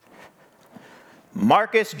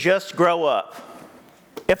Marcus, just grow up.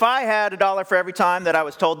 If I had $1 for every time that I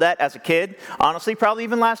was told that as a kid, honestly, probably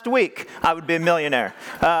even last week, I would be a millionaire.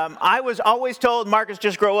 I was always told, Marcus,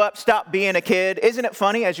 just grow up, stop being a kid. Isn't it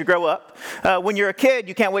funny as you grow up? When you're a kid,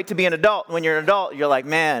 you can't wait to be an adult. When you're an adult, you're like,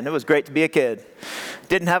 man, it was great to be a kid.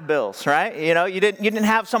 Didn't have bills, right? You know, you didn't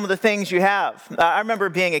have some of the things you have. I remember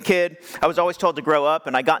being a kid, I was always told to grow up,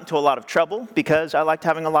 and I got into a lot of trouble because I liked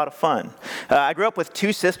having a lot of fun. I grew up with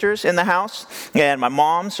 2 sisters in the house and my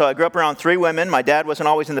mom, so I grew up around 3 women. My dad wasn't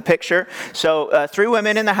always in the picture. So 3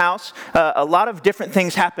 women in the house. A lot of different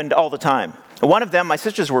things happened all the time. One of them, my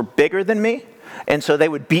sisters were bigger than me, and so they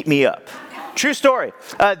would beat me up. True story.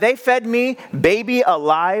 They fed me Baby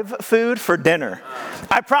Alive food for dinner.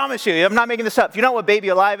 I promise you, I'm not making this up. You know what Baby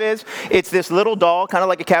Alive is? It's this little doll, kind of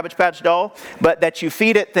like a Cabbage Patch doll, but that you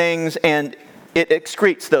feed it things and it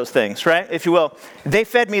excretes those things, right? If you will. They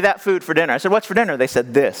fed me that food for dinner. I said, what's for dinner? They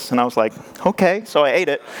said this. And I was like, okay. So I ate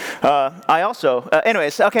it. So,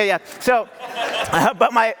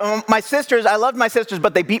 but my sisters, I loved my sisters,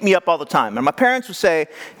 but they beat me up all the time. And my parents would say,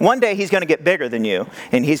 one day he's going to get bigger than you,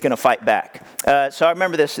 and he's going to fight back. So I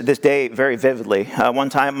remember this day very vividly. One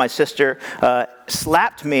time my sister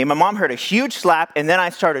slapped me. My mom heard a huge slap, and then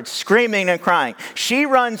I started screaming and crying. She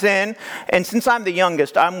runs in, and since I'm the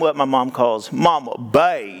youngest, I'm what my mom calls Mama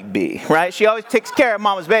Baby, right? She always takes care of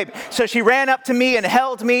Mama's baby. So she ran up to me and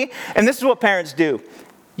held me, and this is what parents do.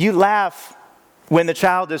 You laugh when the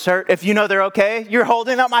child is hurt. If you know they're okay, you're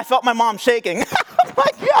holding them. I felt my mom shaking.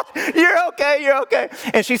 Like, yeah, you're okay.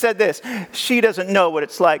 And she said this, she doesn't know what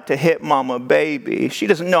it's like to hit Mama Baby. She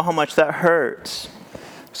doesn't know how much that hurts.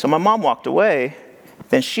 So my mom walked away.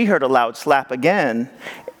 Then she heard a loud slap again,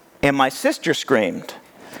 and my sister screamed.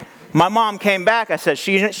 My mom came back. I said,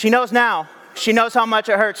 she knows now. She knows how much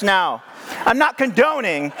it hurts now. I'm not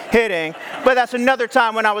condoning hitting, but that's another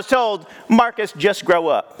time when I was told, Marcus, just grow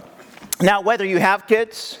up. Now, whether you have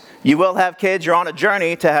kids, you will have kids, you're on a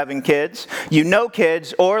journey to having kids, you know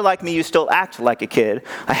kids, or like me, you still act like a kid,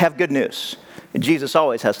 I have good news. Jesus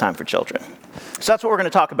always has time for children. So that's what we're going to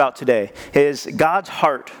talk about today, is God's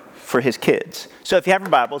heart for his kids. So if you have your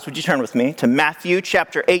Bibles, would you turn with me to Matthew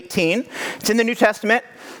chapter 18. It's in the New Testament.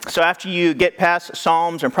 So after you get past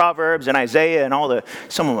Psalms and Proverbs and Isaiah and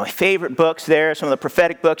some of my favorite books there, some of the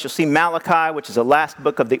prophetic books, you'll see Malachi, which is the last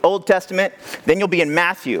book of the Old Testament. Then you'll be in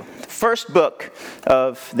Matthew, the first book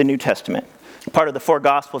of the New Testament, part of the 4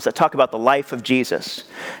 Gospels that talk about the life of Jesus.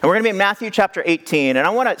 And we're going to be in Matthew chapter 18, and I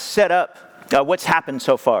want to set up what's happened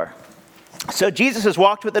so far. So Jesus has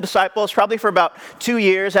walked with the disciples probably for about 2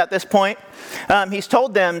 years at this point. He's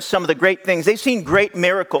told them some of the great things. They've seen great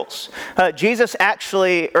miracles. Jesus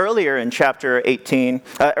actually, earlier in chapter 17,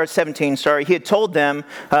 he had told them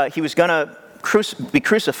he was going to be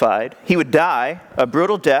crucified. He would die a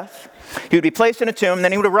brutal death. He would be placed in a tomb, and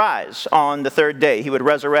then he would arise on the 3rd day. He would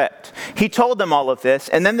resurrect. He told them all of this,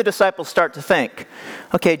 and then the disciples start to think,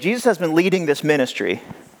 okay, Jesus has been leading this ministry.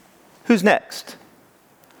 Who's next?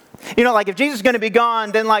 You know, like if Jesus is going to be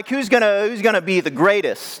gone, then like who's going to be the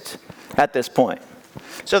greatest at this point?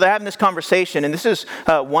 So they're having this conversation, and this is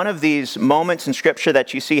one of these moments in Scripture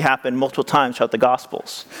that you see happen multiple times throughout the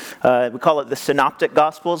Gospels. We call it the Synoptic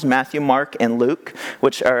Gospels, Matthew, Mark, and Luke,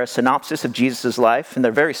 which are a synopsis of Jesus' life, and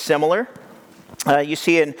they're very similar. You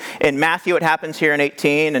see in Matthew, it happens here in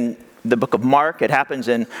 18, and the book of Mark, it happens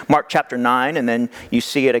in Mark chapter 9, and then you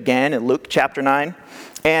see it again in Luke chapter 9.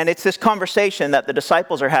 And it's this conversation that the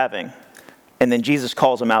disciples are having, and then Jesus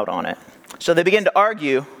calls them out on it. So they begin to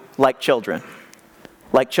argue like children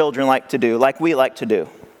like to do, like we like to do.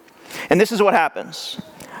 And this is what happens.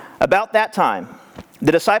 About that time,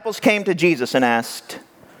 the disciples came to Jesus and asked,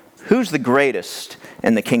 who's the greatest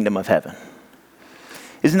in the kingdom of heaven?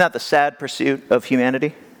 Isn't that the sad pursuit of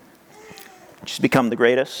humanity? Just become the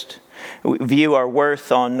greatest. We view our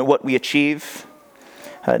worth on what we achieve,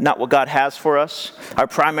 not what God has for us. Our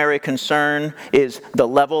primary concern is the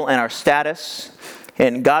level and our status.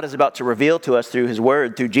 And God is about to reveal to us through his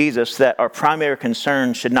word, through Jesus, that our primary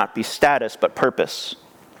concern should not be status, but purpose.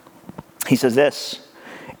 He says this,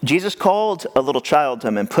 Jesus called a little child to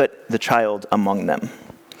him and put the child among them.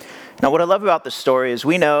 Now, what I love about this story is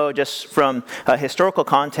we know just from a historical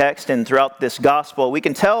context and throughout this gospel, we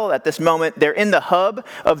can tell at this moment they're in the hub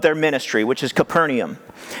of their ministry, which is Capernaum.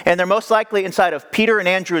 And they're most likely inside of Peter and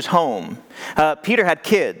Andrew's home. Peter had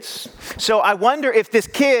kids. So I wonder if this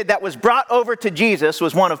kid that was brought over to Jesus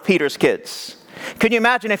was one of Peter's kids. Can you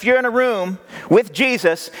imagine if you're in a room with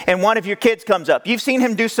Jesus and one of your kids comes up? You've seen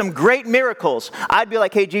him do some great miracles. I'd be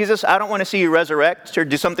like, hey, Jesus, I don't want to see you resurrect or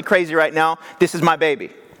do something crazy right now. This is my baby.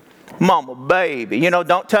 Mama, baby,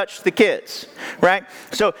 don't touch the kids, right?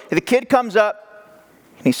 So the kid comes up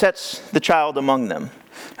And he sets the child among them.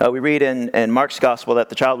 We read in Mark's gospel that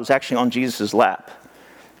the child was actually on Jesus' lap.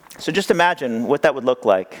 So just imagine what that would look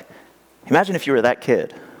like. Imagine if you were that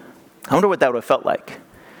kid. I wonder what that would have felt like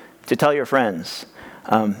to tell your friends,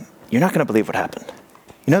 you're not going to believe what happened.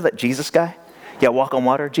 You know that Jesus guy? Yeah, walk on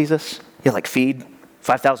water, Jesus. Yeah, like feed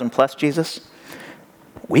 5,000 plus, Jesus.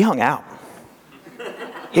 We hung out.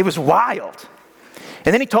 It was wild.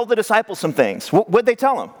 And then he told the disciples some things. What'd they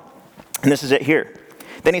tell him? And this is it here.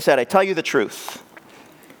 Then he said, I tell you the truth.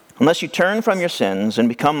 Unless you turn from your sins and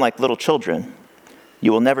become like little children,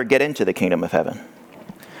 you will never get into the kingdom of heaven.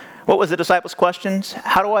 What was the disciples' questions?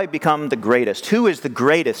 How do I become the greatest? Who is the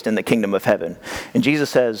greatest in the kingdom of heaven? And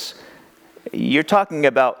Jesus says, you're talking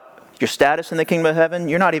about your status in the kingdom of heaven.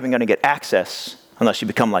 You're not even going to get access unless you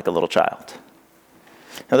become like a little child.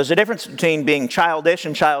 Now, there's a difference between being childish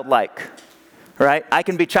and childlike, right? I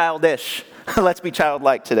can be childish. Let's be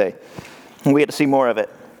childlike today. And we get to see more of it.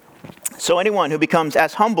 So anyone who becomes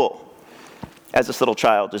as humble as this little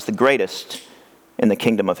child is the greatest in the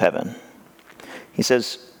kingdom of heaven. He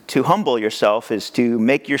says, to humble yourself is to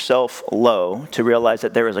make yourself low, to realize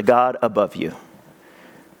that there is a God above you.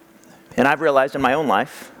 And I've realized in my own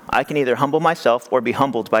life, I can either humble myself or be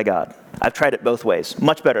humbled by God. I've tried it both ways.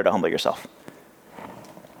 Much better to humble yourself.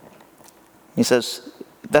 He says,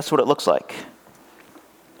 that's what it looks like.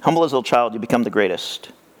 Humble as a little child, you become the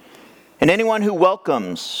greatest. And anyone who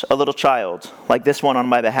welcomes a little child, like this one on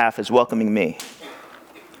my behalf, is welcoming me.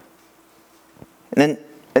 And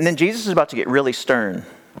then Jesus is about to get really stern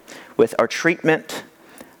with our treatment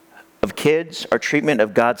of kids, our treatment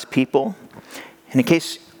of God's people. And in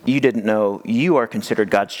case you didn't know, you are considered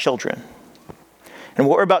God's children. And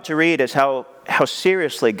what we're about to read is how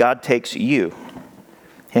seriously God takes you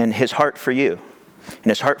and his heart for you and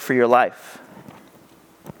his heart for your life.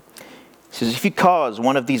 He says, if you cause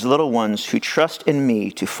one of these little ones who trust in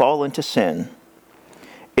me to fall into sin,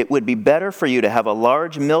 it would be better for you to have a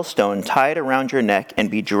large millstone tied around your neck and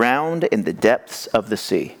be drowned in the depths of the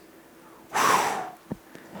sea. Whew.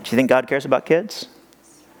 Do you think God cares about kids?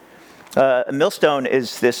 A millstone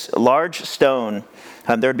is this large stone.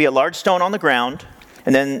 There would be a large stone on the ground,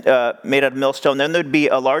 and then made out of millstone. Then there'd be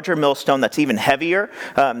a larger millstone that's even heavier,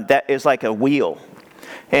 that is like a wheel.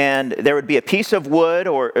 And there would be a piece of wood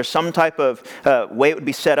or some type of way it would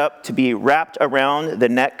be set up to be wrapped around the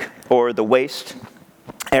neck or the waist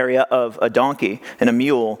area of a donkey and a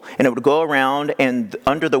mule, and it would go around, and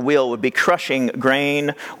under the wheel would be crushing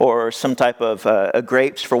grain or some type of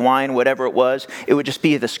grapes for wine, whatever it was. It would just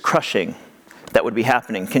be this crushing that would be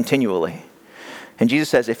happening continually. And Jesus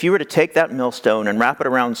says, if you were to take that millstone and wrap it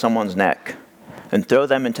around someone's neck and throw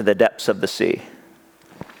them into the depths of the sea,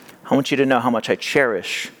 I want you to know how much I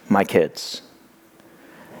cherish my kids.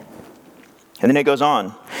 And then it goes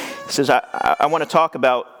on. It says, I want to talk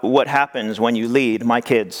about what happens when you lead my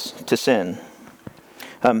kids to sin.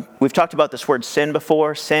 We've talked about this word sin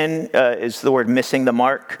before. Sin is the word missing the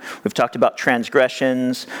mark. We've talked about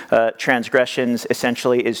transgressions. Transgressions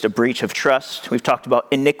essentially is the breach of trust. We've talked about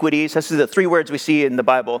iniquities. This is the three words we see in the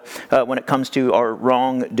Bible when it comes to our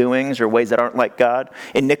wrongdoings or ways that aren't like God.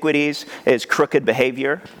 Iniquities is crooked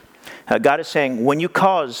behavior. God is saying, when you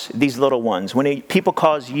cause these little ones, when people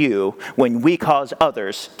cause you, when we cause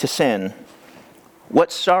others to sin,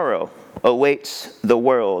 what sorrow awaits the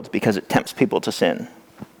world because it tempts people to sin?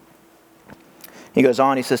 He goes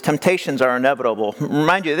on, he says, temptations are inevitable.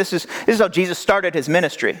 Remind you, this is how Jesus started his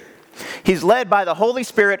ministry. He's led by the Holy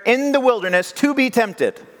Spirit in the wilderness to be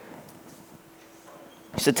tempted.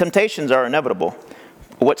 He said, temptations are inevitable.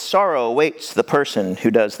 What sorrow awaits the person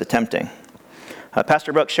who does the tempting?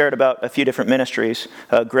 Pastor Brooks shared about a few different ministries.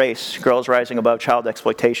 Grace, Girls Rising Above Child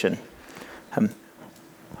Exploitation.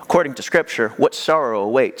 According to Scripture, what sorrow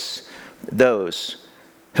awaits those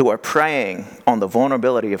who are preying on the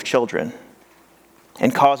vulnerability of children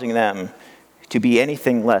and causing them to be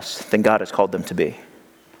anything less than God has called them to be.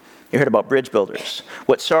 You heard about bridge builders.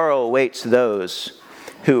 What sorrow awaits those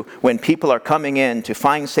who, when people are coming in to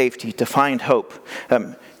find safety, to find hope,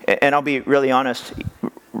 and I'll be really honest,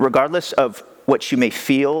 regardless of what you may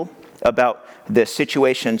feel about the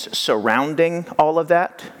situations surrounding all of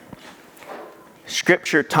that,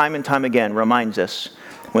 Scripture time and time again reminds us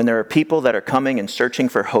when there are people that are coming and searching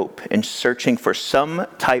for hope and searching for some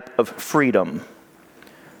type of freedom,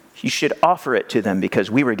 you should offer it to them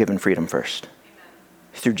because we were given freedom first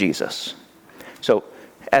through Jesus. So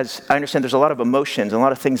as I understand, there's a lot of emotions and a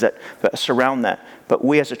lot of things that surround that, but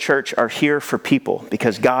we as a church are here for people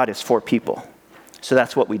because God is for people. So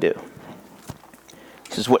that's what we do.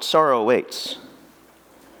 This is what sorrow awaits.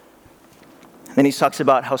 Then he talks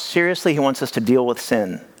about how seriously he wants us to deal with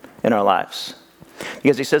sin in our lives.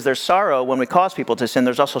 Because he says there's sorrow when we cause people to sin.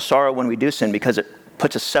 There's also sorrow when we do sin because it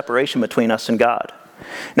puts a separation between us and God.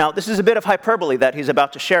 Now, this is a bit of hyperbole that he's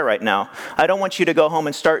about to share right now. I don't want you to go home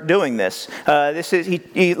and start doing this.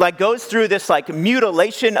 He goes through this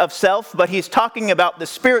mutilation of self, but he's talking about the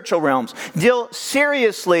spiritual realms. Deal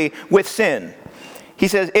seriously with sin. He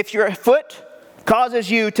says, if your foot causes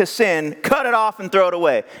you to sin, cut it off and throw it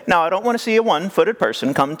away. Now, I don't want to see a one-footed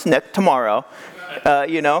person come tomorrow, Cut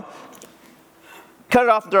it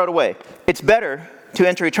off and throw it away. It's better to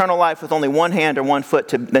enter eternal life with only one hand or one foot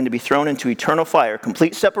than to be thrown into eternal fire,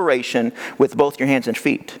 complete separation with both your hands and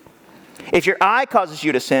feet. If your eye causes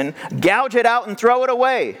you to sin, gouge it out and throw it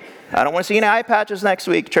away. I don't want to see any eye patches next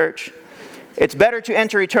week, church. It's better to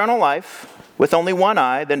enter eternal life with only one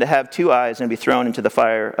eye than to have two eyes and be thrown into the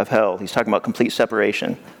fire of hell. He's talking about complete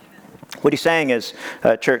separation. What he's saying is,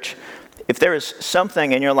 church, if there is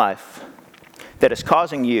something in your life that is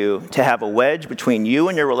causing you to have a wedge between you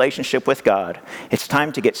and your relationship with God, it's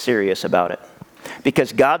time to get serious about it.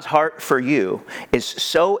 Because God's heart for you is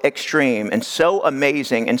so extreme and so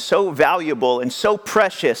amazing and so valuable and so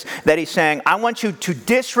precious that he's saying, I want you to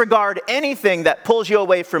disregard anything that pulls you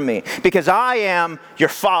away from me because I am your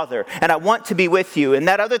Father and I want to be with you. And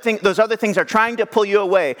those other things are trying to pull you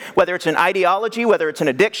away, whether it's an ideology, whether it's an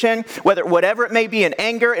addiction, whatever it may be, an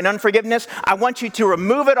anger and unforgiveness. I want you to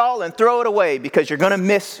remove it all and throw it away because you're going to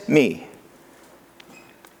miss me.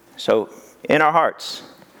 So in our hearts,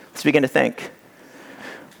 let's begin to think,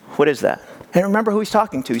 what is that? And remember who he's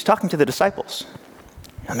talking to. He's talking to the disciples.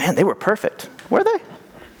 Oh, man, they were perfect. Were they?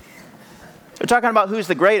 They're talking about who's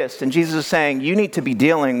the greatest. And Jesus is saying, you need to be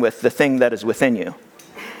dealing with the thing that is within you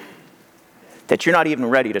that you're not even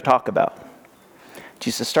ready to talk about.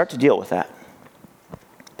 Jesus, start to deal with that.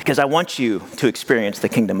 Because I want you to experience the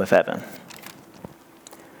kingdom of heaven.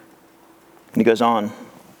 And he goes on.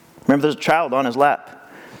 Remember, there's a child on his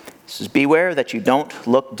lap. He says, beware that you don't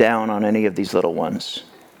look down on any of these little ones.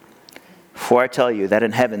 For I tell you that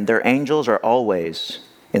in heaven, their angels are always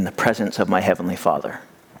in the presence of my heavenly Father.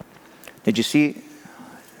 Did you see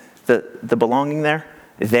the belonging there?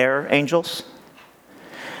 Their angels.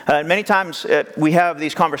 Many times we have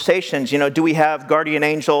these conversations, do we have guardian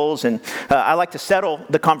angels? And I like to settle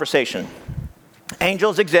the conversation.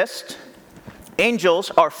 Angels exist. Angels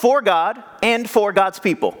are for God and for God's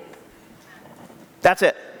people. That's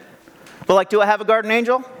it. But do I have a guardian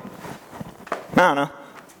angel? I don't know.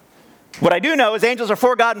 What I do know is angels are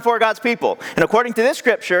for God and for God's people. And according to this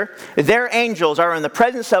scripture, their angels are in the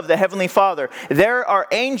presence of the Heavenly Father. There are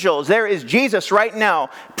angels. There is Jesus right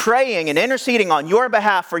now praying and interceding on your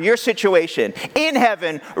behalf for your situation in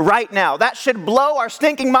heaven right now. That should blow our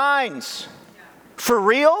stinking minds. For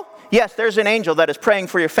real? Yes, there's an angel that is praying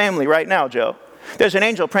for your family right now, Joe. There's an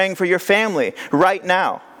angel praying for your family right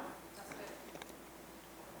now.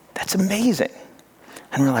 That's amazing.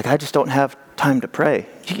 And we're like, I just don't have time to pray.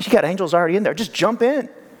 You got angels already in there. Just jump in.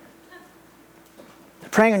 They're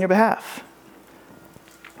praying on your behalf.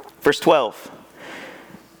 Verse 12.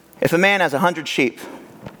 If a man has 100 sheep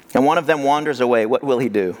and one of them wanders away, what will he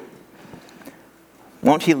do?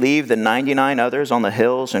 Won't he leave the 99 others on the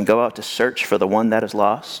hills and go out to search for the one that is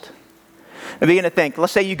lost? And begin to think,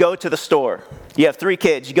 let's say you go to the store. You have 3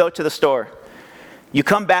 kids. You go to the store. You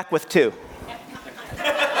come back with 2.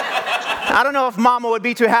 I don't know if mama would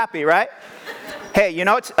be too happy, right? Hey,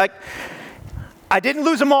 it's like, I didn't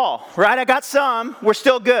lose them all, right? I got some. We're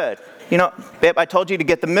still good. Babe, I told you to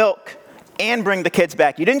get the milk and bring the kids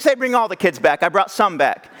back. You didn't say bring all the kids back. I brought some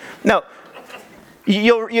back. No,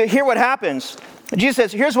 you'll hear what happens. Jesus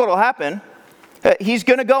says, here's what will happen. He's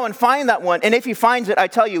going to go and find that one. And if he finds it, I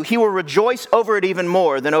tell you, he will rejoice over it even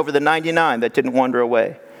more than over the 99 that didn't wander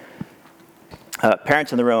away.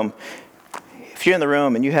 Parents in the room, if you're in the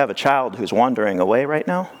room and you have a child who's wandering away right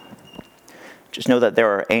now, just know that there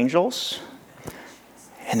are angels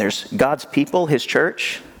and there's God's people, his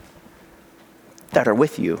church, that are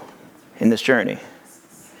with you in this journey.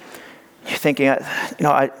 You're thinking,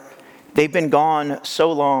 they've been gone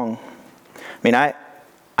so long. I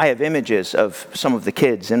have images of some of the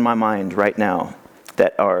kids in my mind right now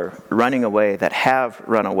that are running away, that have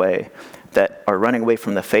run away, that are running away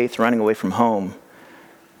from the faith, running away from home.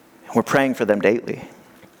 We're praying for them daily,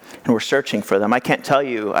 and we're searching for them. I can't tell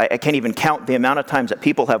you, I can't even count the amount of times that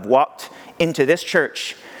people have walked into this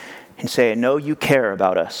church and say, I know you care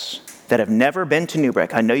about us, that have never been to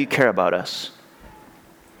Newbreak. I know you care about us.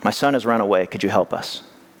 My son has run away. Could you help us?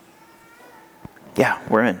 Yeah,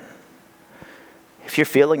 we're in. If you're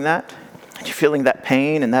feeling that, if you're feeling that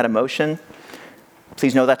pain and that emotion,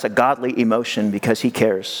 please know that's a godly emotion because he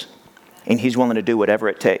cares, and he's willing to do whatever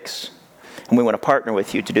it takes. And we want to partner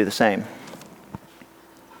with you to do the same.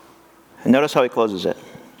 And notice how he closes it.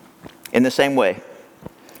 In the same way,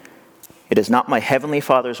 it is not my heavenly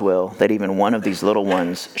Father's will that even one of these little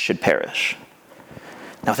ones should perish.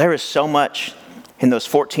 Now there is so much in those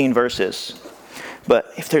 14 verses,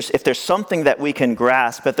 but if there's something that we can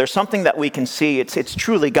grasp, if there's something that we can see, it's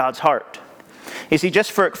truly God's heart. You see,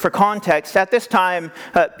 just for context, at this time,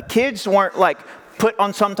 kids weren't like put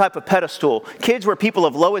on some type of pedestal. Kids were people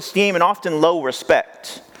of low esteem and often low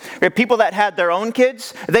respect. People that had their own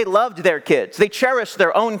kids, they loved their kids. They cherished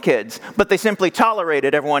their own kids, but they simply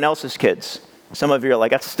tolerated everyone else's kids. Some of you are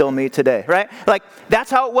like, that's still me today, right? Like, that's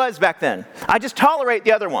how it was back then. I just tolerate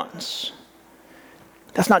the other ones.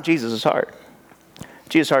 That's not Jesus' heart.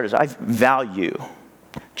 Jesus' heart is, I value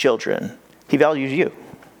children. He values you.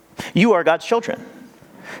 You are God's children.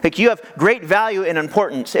 Like, you have great value and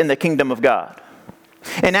importance in the kingdom of God.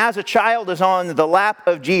 And as a child is on the lap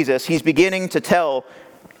of Jesus, he's beginning to tell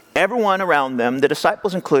everyone around them, the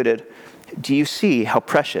disciples included, do you see how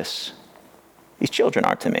precious these children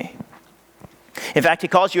are to me? In fact, he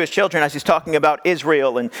calls you his children as he's talking about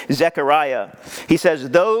Israel and Zechariah. He says,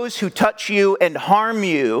 those who touch you and harm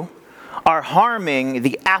you are harming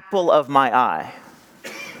the apple of my eye.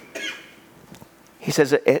 He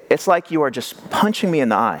says, it's like you are just punching me in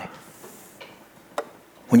the eye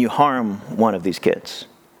when you harm one of these kids.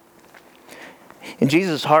 And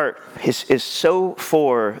Jesus' heart is so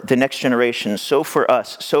for the next generation, so for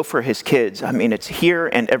us, so for his kids. I mean, it's here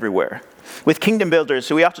and everywhere. With Kingdom Builders,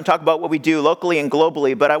 so we often talk about what we do locally and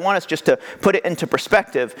globally, but I want us just to put it into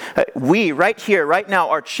perspective. We, right here, right now,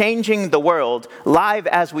 are changing the world live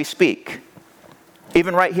as we speak,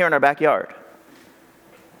 even right here in our backyard.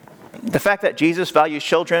 The fact that Jesus values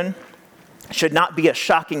children should not be a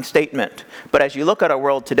shocking statement, but as you look at our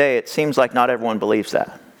world today, it seems like not everyone believes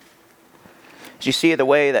that. As you see the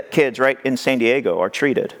way that kids right in San Diego are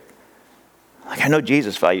treated. Like, I know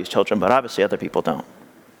Jesus values children, but obviously other people don't.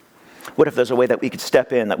 What if there's a way that we could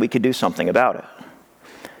step in, that we could do something about it?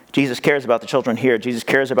 Jesus cares about the children here. Jesus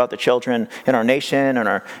cares about the children in our nation and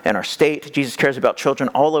our state. Jesus cares about children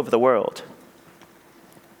all over the world.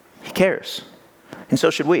 He cares. And so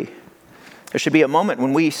should we. There should be a moment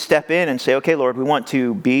when we step in and say, okay, Lord, we want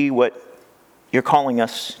to be what you're calling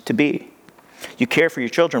us to be. You care for your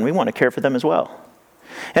children. We want to care for them as well.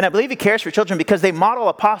 And I believe he cares for children because they model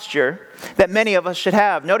a posture that many of us should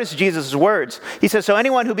have. Notice Jesus' words. He says, so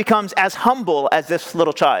anyone who becomes as humble as this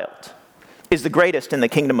little child is the greatest in the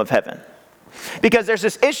kingdom of heaven. Because there's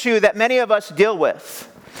this issue that many of us deal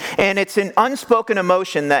with, and it's an unspoken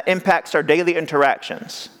emotion that impacts our daily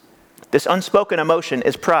interactions. This unspoken emotion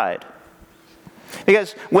is pride.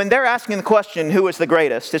 Because when they're asking the question, who is the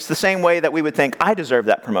greatest, it's the same way that we would think, I deserve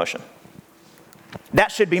that promotion.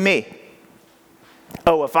 That should be me.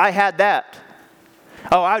 Oh, if I had that.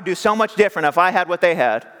 Oh, I would do so much different if I had what they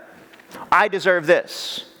had. I deserve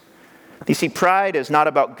this. You see, pride is not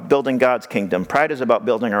about building God's kingdom. Pride is about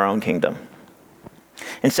building our own kingdom.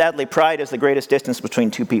 And sadly, pride is the greatest distance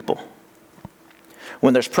between two people.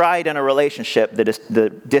 When there's pride in a relationship,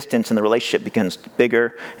 the distance in the relationship becomes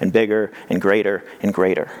bigger and bigger and greater and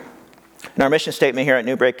greater. And our mission statement here at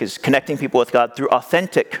New Break is connecting people with God through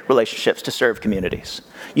authentic relationships to serve communities.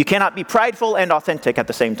 You cannot be prideful and authentic at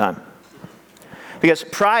the same time. Because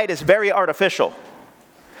pride is very artificial.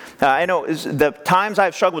 I know the times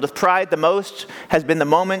I've struggled with pride the most has been the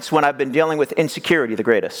moments when I've been dealing with insecurity the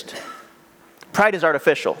greatest. Pride is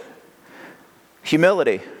artificial.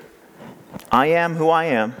 Humility. I am who I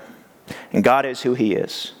am, and God is who he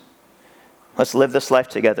is. Let's live this life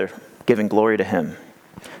together, giving glory to him.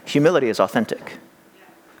 Humility is authentic.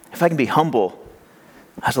 If I can be humble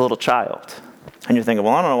as a little child, and you're thinking,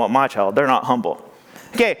 well, I don't know about my child, they're not humble.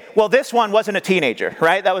 Okay, well, this one wasn't a teenager,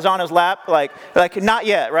 right? That was on his lap, like not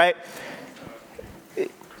yet, right?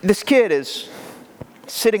 This kid is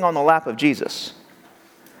sitting on the lap of Jesus.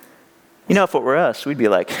 You know, if it were us, we'd be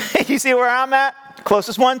like, hey, you see where I'm at?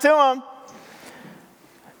 Closest one to him.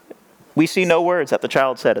 We see no words that the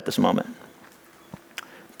child said at this moment.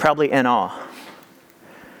 Probably in awe.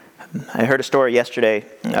 I heard a story yesterday.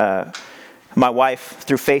 My wife,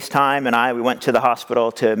 through FaceTime, and we went to the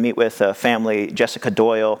hospital to meet with a family, Jessica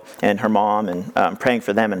Doyle and her mom, and praying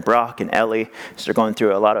for them, and Brock and Ellie. So they're going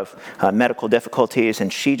through a lot of medical difficulties,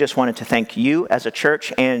 and she just wanted to thank you as a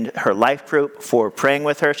church and her life group for praying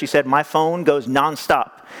with her. She said, my phone goes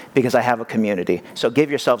nonstop because I have a community. So give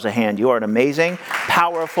yourselves a hand. You are an amazing,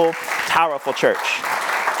 powerful, powerful church.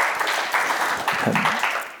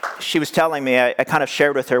 she was telling me, I kind of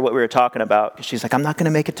shared with her what we were talking about. She's like, I'm not going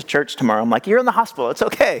to make it to church tomorrow. I'm like, you're in the hospital. It's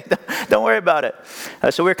okay. Don't worry about it.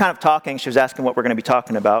 So we were kind of talking. She was asking what we're going to be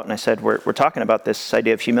talking about. And I said, we're talking about this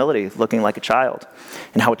idea of humility, looking like a child,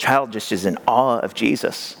 and how a child just is in awe of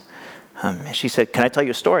Jesus. And she said, can I tell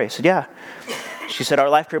you a story? I said, yeah. She said, our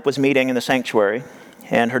life group was meeting in the sanctuary,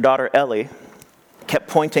 and her daughter, Ellie, kept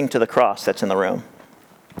pointing to the cross that's in the room.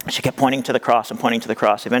 She kept pointing to the cross and pointing to the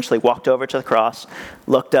cross. Eventually walked over to the cross,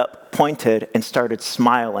 looked up, pointed, and started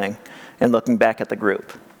smiling and looking back at the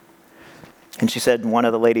group. And she said, one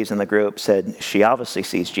of the ladies in the group said, she obviously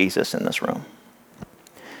sees Jesus in this room.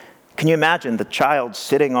 Can you imagine the child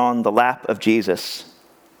sitting on the lap of Jesus,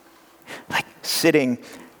 like sitting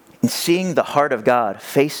and seeing the heart of God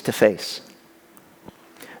face to face,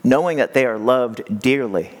 knowing that they are loved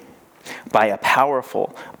dearly by a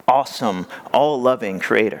powerful, awesome, all-loving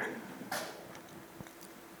creator?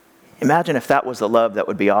 Imagine if that was the love that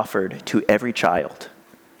would be offered to every child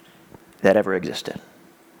that ever existed.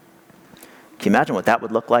 Can you imagine what that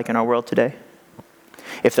would look like in our world today?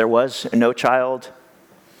 If there was no child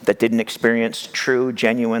that didn't experience true,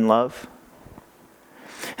 genuine love.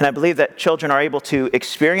 And I believe that children are able to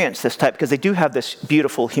experience this type because they do have this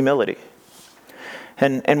beautiful humility.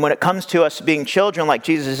 And when it comes to us being children like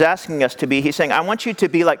Jesus is asking us to be, he's saying, I want you to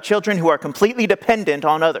be like children who are completely dependent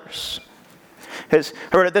on others. Because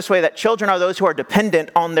I heard it this way, that children are those who are dependent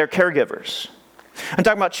on their caregivers. I'm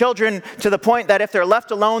talking about children to the point that if they're left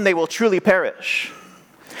alone, they will truly perish.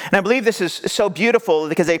 And I believe this is so beautiful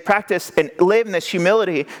because they practice and live in this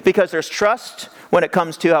humility because there's trust when it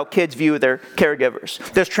comes to how kids view their caregivers.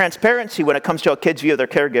 There's transparency when it comes to how kids view their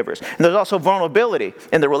caregivers. And there's also vulnerability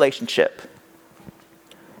in the relationship.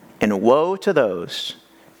 And woe to those,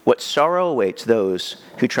 what sorrow awaits those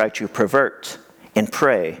who try to pervert and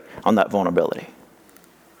prey on that vulnerability.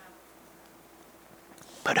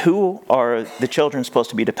 But who are the children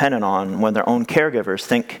supposed to be dependent on when their own caregivers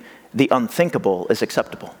think the unthinkable is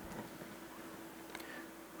acceptable?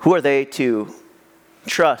 Who are they to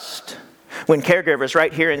trust when caregivers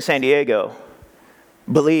right here in San Diego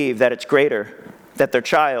believe that it's greater that their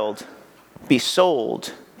child be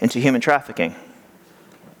sold into human trafficking?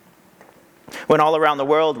 When all around the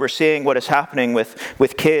world we're seeing what is happening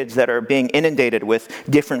with kids that are being inundated with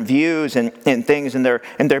different views and things, and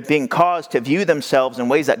they're being caused to view themselves in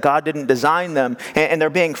ways that God didn't design them, and they're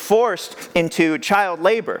being forced into child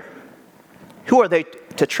labor. Who are they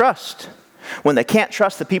to trust when they can't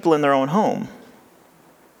trust the people in their own home?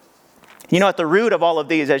 You know, at the root of all of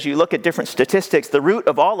these, as you look at different statistics, the root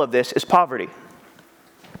of all of this is poverty.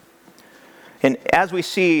 And as we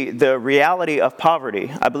see the reality of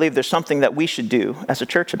poverty, I believe there's something that we should do as a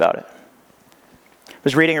church about it. I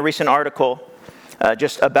was reading a recent article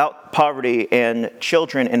just about poverty and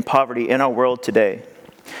children in poverty in our world today.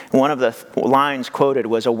 One of the lines quoted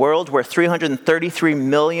was, a world where 333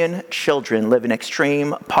 million children live in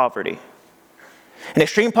extreme poverty. And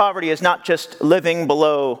extreme poverty is not just living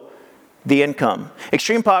below the income.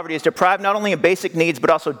 Extreme poverty is deprived not only of basic needs,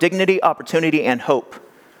 but also dignity, opportunity, and hope.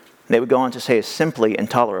 They would go on to say is simply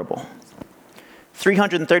intolerable.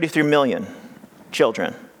 333 million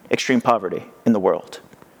children, extreme poverty in the world.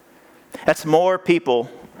 That's more people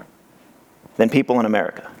than people in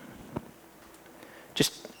America.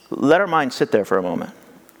 Just let our minds sit there for a moment.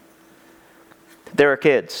 There are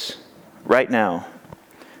kids right now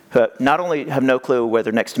who not only have no clue where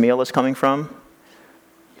their next meal is coming from,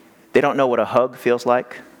 they don't know what a hug feels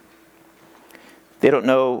like. They don't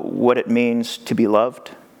know what it means to be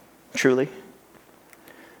loved. Truly.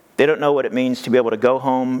 They don't know what it means to be able to go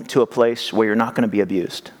home to a place where you're not going to be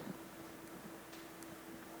abused.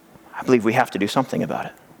 I believe we have to do something about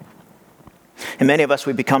it. And many of us,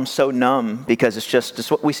 we become so numb because it's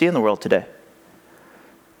what we see in the world today.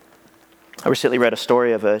 I recently read a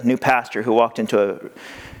story of a new pastor who walked into a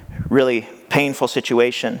really painful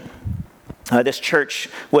situation. This church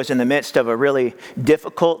was in the midst of a really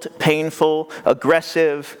difficult, painful,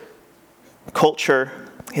 aggressive culture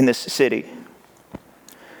in this city.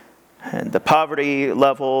 And the poverty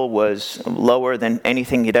level was lower than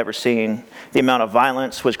anything he'd ever seen. The amount of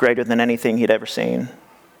violence was greater than anything he'd ever seen.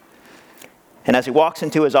 And as he walks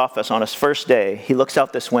into his office on his first day, he looks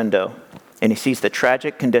out this window and he sees the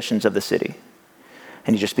tragic conditions of the city.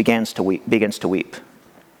 And he just begins to weep.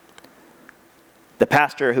 The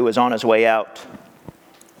pastor who was on his way out,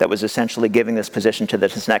 that was essentially giving this position to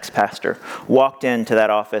this next pastor, walked into that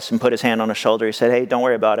office and put his hand on his shoulder. He said, hey, don't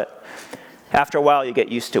worry about it. After a while, you get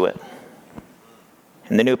used to it.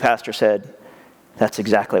 And the new pastor said, that's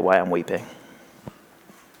exactly why I'm weeping.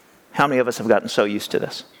 How many of us have gotten so used to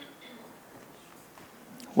this?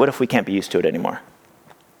 What if we can't be used to it anymore?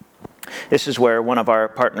 This is where one of our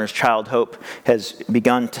partners, Child Hope, has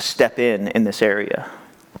begun to step in this area.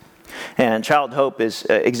 And Child Hope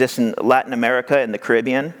exists in Latin America and the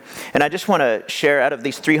Caribbean. And I just want to share, out of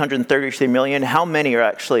these 333 million, how many are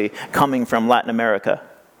actually coming from Latin America?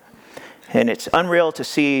 And it's unreal to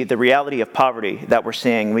see the reality of poverty that we're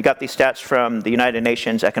seeing. We got these stats from the United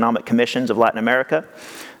Nations Economic Commissions of Latin America,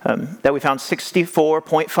 that we found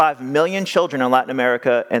 64.5 million children in Latin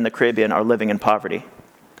America and the Caribbean are living in poverty.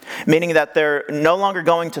 Meaning that they're no longer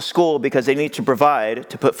going to school because they need to provide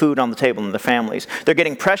to put food on the table in their families. They're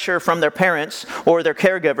getting pressure from their parents or their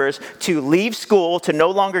caregivers to leave school, to no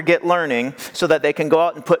longer get learning, so that they can go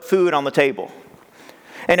out and put food on the table.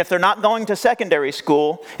 And if they're not going to secondary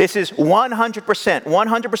school, this is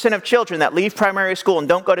 100% of children that leave primary school and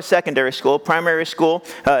don't go to secondary school. Primary school,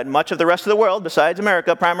 much of the rest of the world, besides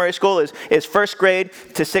America, primary school is first grade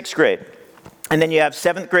to sixth grade. And then you have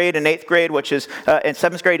 7th grade and 8th grade, which is, and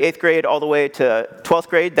 7th grade, 8th grade, all the way to 12th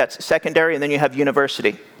grade, that's secondary, and then you have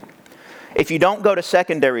university. If you don't go to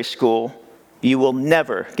secondary school, you will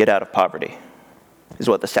never get out of poverty, is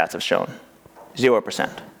what the stats have shown.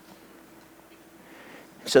 0%.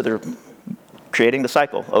 So they're creating the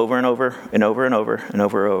cycle over and over and over and over and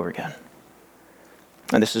over and over again.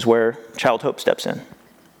 And this is where Child Hope steps in.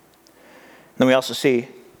 Then we also see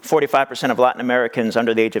 45% of Latin Americans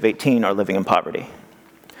under the age of 18 are living in poverty.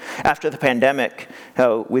 After the pandemic,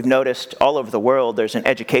 we've noticed all over the world there's an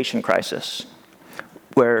education crisis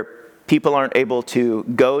where people aren't able to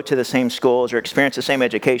go to the same schools or experience the same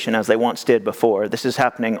education as they once did before. This is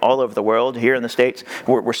happening all over the world. Here in the States,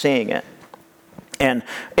 we're seeing it. And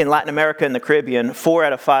in Latin America and the Caribbean, 4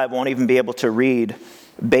 out of 5 won't even be able to read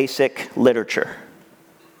basic literature.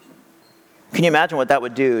 Can you imagine what that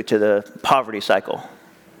would do to the poverty cycle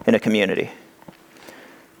in a community?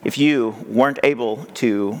 If you weren't able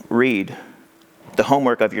to read the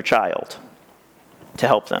homework of your child to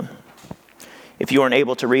help them, if you weren't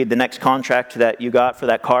able to read the next contract that you got for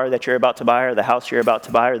that car that you're about to buy, or the house you're about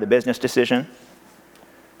to buy, or the business decision,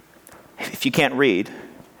 if you can't read,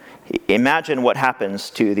 imagine what happens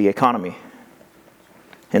to the economy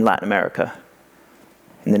in Latin America,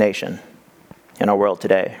 in the nation, in our world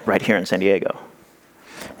today, right here in San Diego.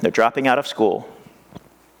 They're dropping out of school.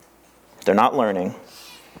 They're not learning.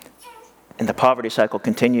 And the poverty cycle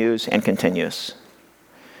continues and continues.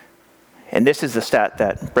 And this is the stat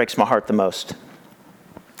that breaks my heart the most.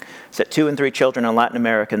 It's that 2 in 3 children in Latin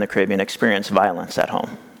America and the Caribbean experience violence at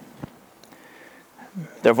home.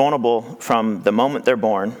 They're vulnerable from the moment they're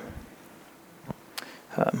born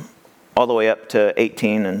all the way up to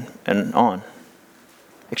 18 and on.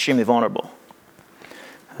 Extremely vulnerable.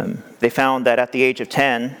 They found that at the age of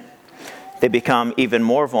 10, they become even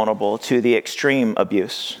more vulnerable to the extreme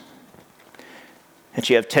abuse. And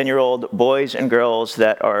so you have 10-year-old boys and girls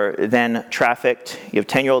that are then trafficked. You have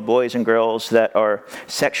 10-year-old boys and girls that are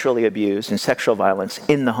sexually abused and sexual violence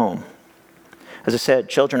in the home. As I said,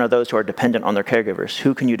 children are those who are dependent on their caregivers.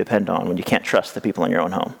 Who can you depend on when you can't trust the people in your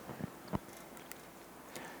own home?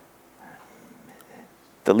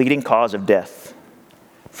 The leading cause of death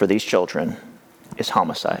for these children is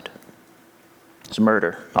homicide. It's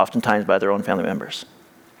murder, oftentimes by their own family members.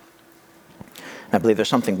 And I believe there's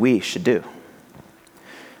something we should do.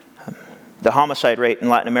 The homicide rate in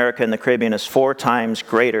Latin America and the Caribbean is 4 times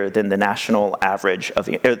greater than the national average of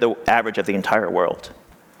the average of the entire world.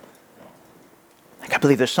 I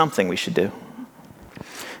believe there's something we should do.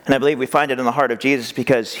 And I believe we find it in the heart of Jesus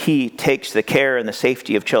because he takes the care and the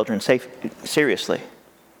safety of children seriously.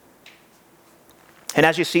 And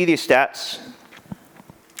as you see these stats,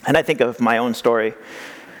 and I think of my own story,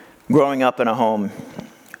 growing up in a home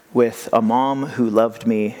with a mom who loved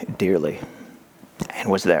me dearly and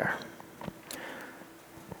was there,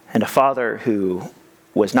 and a father who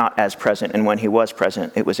was not as present, and when he was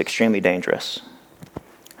present, it was extremely dangerous.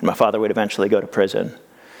 And my father would eventually go to prison.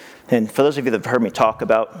 And for those of you that have heard me talk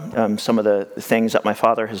about some of the things that my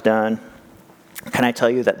father has done, can I tell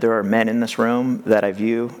you that there are men in this room that I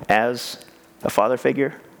view as a father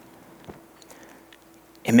figure?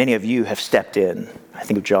 And many of you have stepped in. I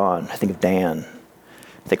think of John, I think of Dan,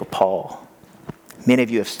 I think of Paul. Many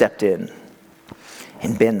of you have stepped in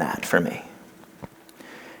and been that for me.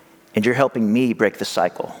 And you're helping me break the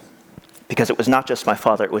cycle. Because it was not just my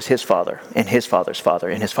father, it was his father, and his father's father,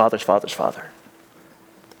 and his father's father's father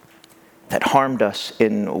that harmed us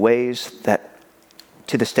in ways that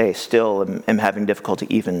to this day still am having difficulty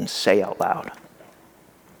even say out loud.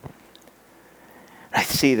 I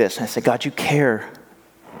see this and I say, God, you care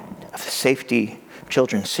of the safety of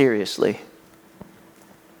children seriously.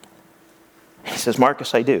 And he says,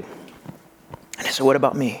 Marcus, I do. And I said, what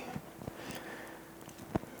about me?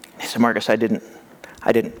 And he said, Marcus, I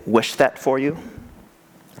didn't wish that for you.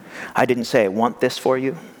 I didn't say I want this for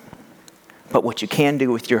you. But what you can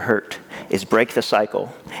do with your hurt is break the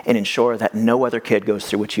cycle and ensure that no other kid goes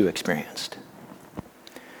through what you experienced.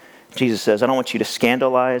 Jesus says, I don't want you to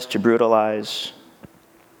scandalize, to brutalize,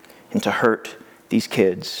 and to hurt these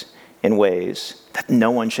kids in ways that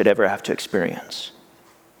no one should ever have to experience.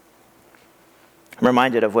 I'm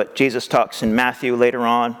reminded of what Jesus talks in Matthew later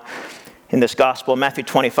on in this gospel, Matthew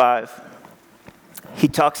 25. He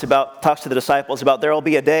talks to the disciples about there will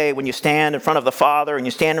be a day when you stand in front of the Father and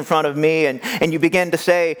you stand in front of me and you begin to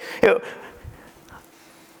say,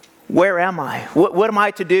 where am I? What am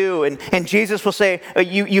I to do? And Jesus will say,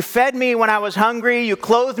 you fed me when I was hungry. You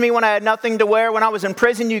clothed me when I had nothing to wear. When I was in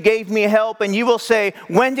prison, you gave me help. And you will say,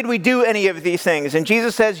 when did we do any of these things? And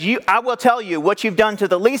Jesus says, I will tell you what you've done to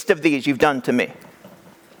the least of these, you've done to me.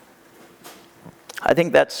 I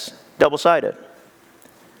think that's double-sided.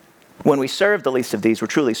 When we serve the least of these, we're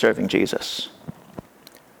truly serving Jesus.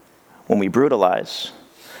 When we brutalize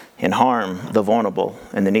and harm the vulnerable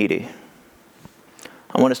and the needy,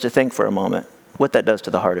 I want us to think for a moment what that does to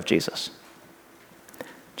the heart of Jesus.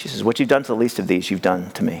 Jesus, what you've done to the least of these, you've done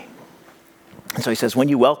to me. And so he says, when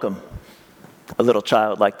you welcome a little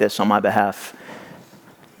child like this on my behalf,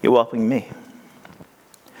 you're welcoming me.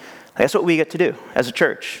 That's what we get to do as a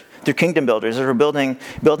church. Through Kingdom Builders, as we're building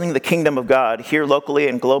the kingdom of God here locally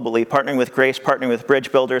and globally, partnering with Grace, partnering with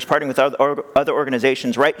Bridge Builders, partnering with other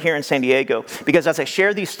organizations right here in San Diego. Because as I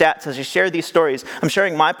share these stats, as I share these stories, I'm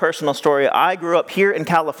sharing my personal story. I grew up here in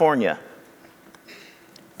California.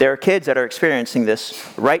 There are kids that are experiencing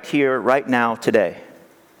this right here, right now, today.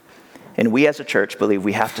 And we as a church believe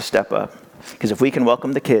we have to step up. Because if we can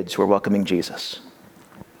welcome the kids, we're welcoming Jesus.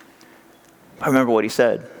 I remember what he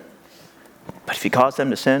said. But if you cause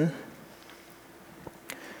them to sin,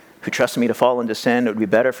 if you trust me to fall into sin, it would be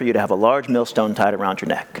better for you to have a large millstone tied around your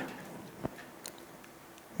neck.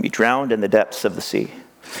 Be drowned in the depths of the sea.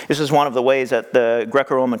 This is one of the ways that the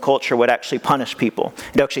Greco-Roman culture would actually punish people.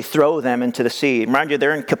 They'd actually throw them into the sea. Mind you,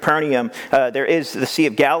 they're in Capernaum. There is the Sea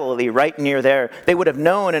of Galilee right near there. They would have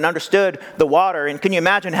known and understood the water. And can you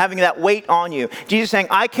imagine having that weight on you? Jesus saying,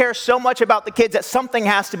 I care so much about the kids that something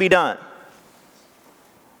has to be done.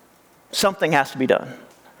 Something has to be done.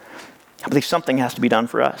 I believe something has to be done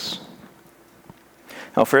for us.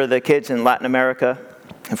 Now, for the kids in Latin America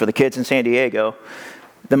and for the kids in San Diego,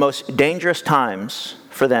 the most dangerous times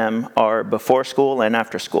for them are before school and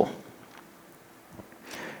after school.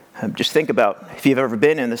 Just think about if you've ever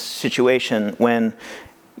been in this situation when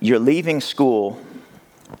you're leaving school,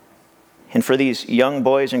 and for these young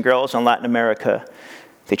boys and girls in Latin America,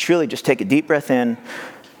 they truly just take a deep breath in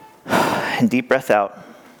and deep breath out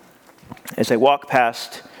as they walk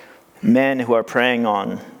past men who are preying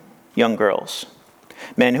on young girls,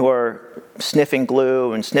 men who are sniffing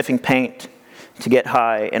glue and sniffing paint to get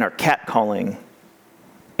high and are catcalling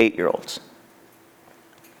 8-year-olds.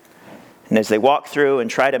 And as they walk through and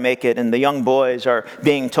try to make it, and the young boys are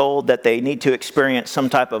being told that they need to experience some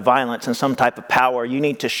type of violence and some type of power, you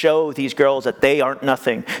need to show these girls that they aren't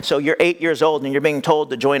nothing. So you're 8 years old and you're being told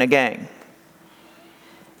to join a gang.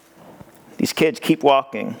 These kids keep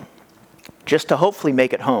walking just to hopefully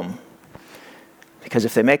make it home. Because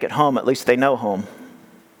if they make it home, at least they know home.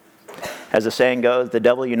 As the saying goes, the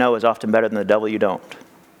devil you know is often better than the devil you don't.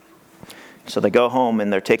 So they go home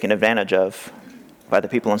and they're taken advantage of by the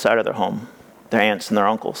people inside of their home, their aunts and their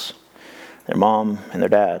uncles, their mom and their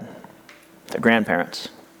dad, their grandparents,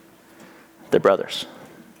 their brothers.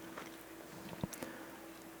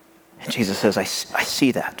 And Jesus says, I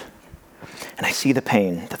see that. And I see the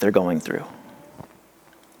pain that they're going through.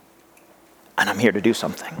 And I'm here to do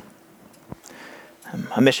something.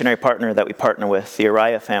 A missionary partner that we partner with, the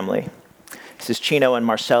Uriah family. This is Chino and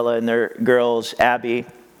Marcella and their girls, Abby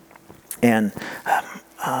and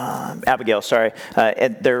Abigail,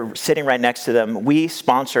 and they're sitting right next to them. We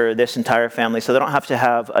sponsor this entire family, so they don't have to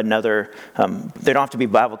have another, they don't have to be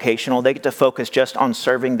bivocational. They get to focus just on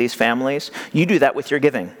serving these families. You do that with your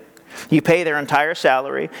giving. You pay their entire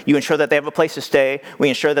salary. You ensure that they have a place to stay. We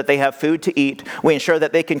ensure that they have food to eat. We ensure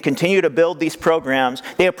that they can continue to build these programs.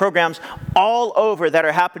 They have programs all over that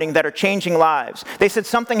are happening that are changing lives. They said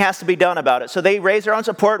something has to be done about it. So they raise their own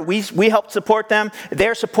support. We help support them.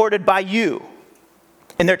 They're supported by you.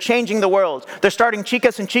 And they're changing the world. They're starting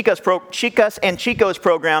Chicas and Chicos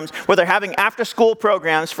programs where they're having after-school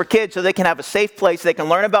programs for kids so they can have a safe place. They can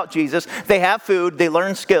learn about Jesus. They have food. They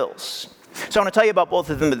learn skills. So I want to tell you about both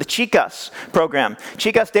of them. The Chicas program,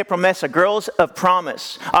 Chicas de Promesa, Girls of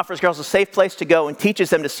Promise, offers girls a safe place to go and teaches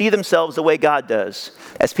them to see themselves the way God does,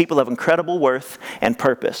 as people of incredible worth and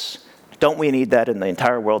purpose, Don't we need that in the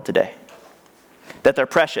entire world today? That they're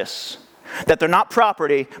precious. That they're not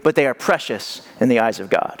property, but they are precious in the eyes of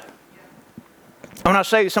God. I want to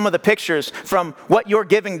show you some of the pictures from what your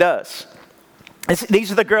giving does.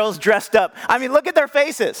 These are the girls dressed up. I mean, look at their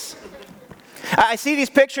faces. I see these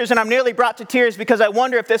pictures and I'm nearly brought to tears because I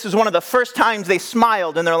wonder if this is one of the first times they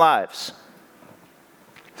smiled in their lives.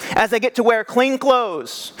 As they get to wear clean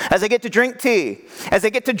clothes, as they get to drink tea, as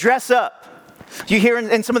they get to dress up. You hear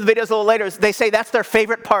in some of the videos a little later, they say that's their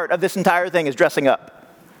favorite part of this entire thing is dressing up.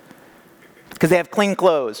 Because they have clean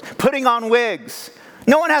clothes, putting on wigs.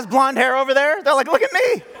 No one has blonde hair over there. They're like, look at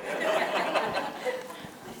me.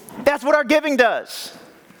 That's what our giving does.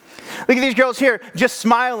 Look at these girls here just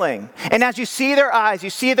smiling. And as you see their eyes, you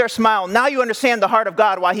see their smile, now you understand the heart of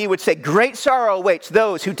God, why he would say, great sorrow awaits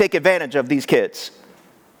those who take advantage of these kids.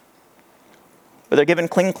 But they're given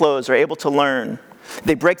clean clothes, they're able to learn.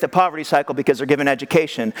 They break the poverty cycle because they're given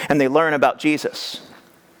education and they learn about Jesus.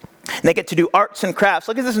 And they get to do arts and crafts.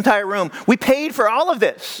 Look at this entire room. We paid for all of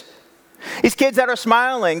this. These kids that are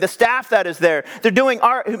smiling, the staff that is there, they're doing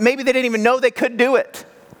art. Maybe they didn't even know they could do it.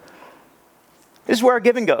 This is where our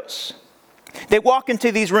giving goes. They walk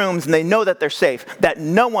into these rooms and they know that they're safe, that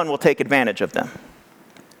no one will take advantage of them.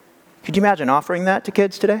 Could you imagine offering that to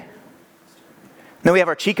kids today? Then we have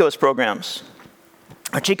our Chicos programs.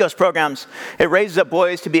 Our Chicos programs, it raises up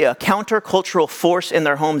boys to be a countercultural force in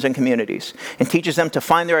their homes and communities and teaches them to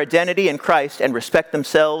find their identity in Christ and respect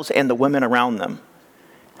themselves and the women around them.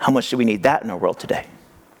 How much do we need that in our world today?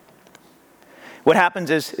 What happens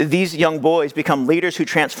is these young boys become leaders who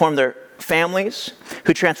transform their families,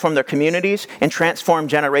 who transform their communities, and transform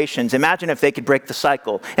generations. Imagine if they could break the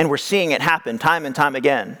cycle. And we're seeing it happen time and time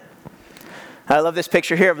again. I love this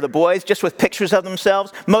picture here of the boys, just with pictures of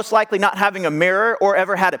themselves, most likely not having a mirror or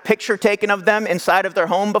ever had a picture taken of them inside of their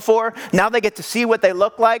home before. Now they get to see what they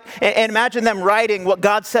look like. And imagine them writing what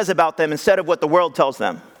God says about them instead of what the world tells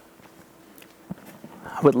them.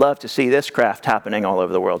 I would love to see this craft happening all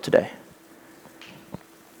over the world today.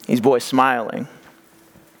 These boys smiling.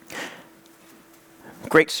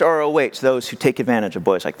 Great sorrow awaits those who take advantage of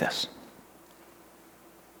boys like this.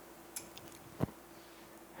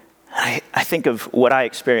 I think of what I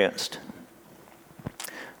experienced.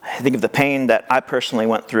 I think of the pain that I personally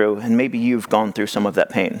went through, and maybe you've gone through some of that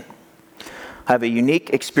pain. I have a unique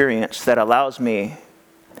experience that allows me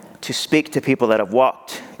to speak to people that have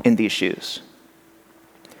walked in these shoes.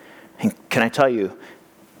 And can I tell you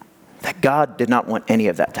that God did not want any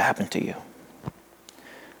of that to happen to you?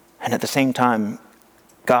 And at the same time,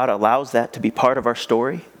 God allows that to be part of our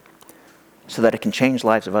story so that it can change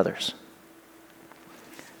lives of others.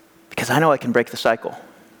 Because I know I can break the cycle.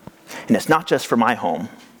 And it's not just for my home.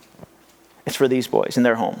 It's for these boys in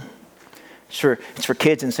their home. It's for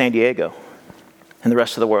kids in San Diego and the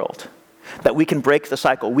rest of the world. That we can break the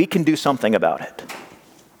cycle. We can do something about it.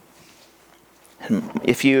 And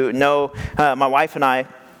if you know, my wife and I,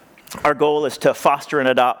 our goal is to foster and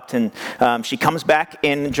adopt, and she comes back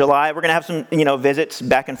in July. We're going to have some, visits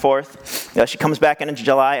back and forth. She comes back in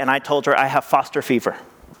July, and I told her I have foster fever.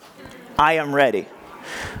 I am ready.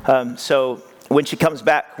 So when she comes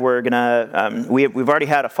back, we're gonna. We've already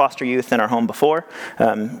had a foster youth in our home before.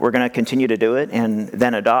 We're going to continue to do it and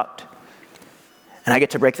then adopt. And I get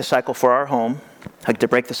to break the cycle for our home. I get to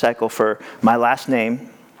break the cycle for my last name.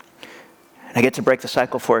 And I get to break the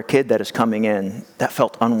cycle for a kid that is coming in that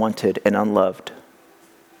felt unwanted and unloved.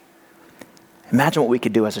 Imagine what we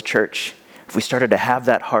could do as a church if we started to have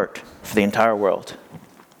that heart for the entire world.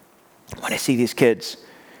 When I see these kids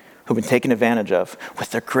who've been taken advantage of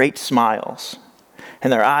with their great smiles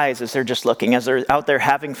and their eyes as they're just looking, as they're out there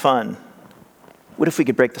having fun, what if we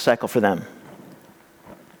could break the cycle for them?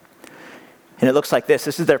 And it looks like this.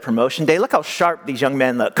 This is their promotion day. Look how sharp these young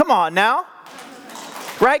men look. Come on now.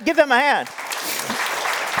 Right? Give them a hand.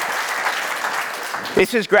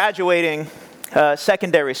 This is graduating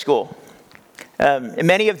secondary school.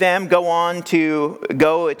 Many of them go on to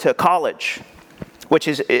go to college, which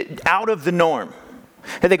is out of the norm.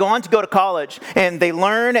 And they go on to go to college and they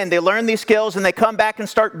learn these skills and they come back and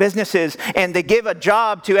start businesses and they give a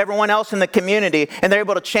job to everyone else in the community and they're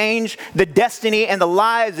able to change the destiny and the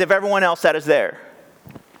lives of everyone else that is there.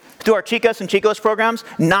 Through our Chicos and Chicos programs,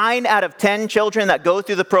 9 out of 10 children that go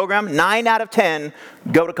through the program, 9 out of 10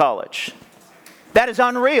 go to college. That is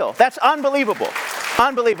unreal. That's unbelievable.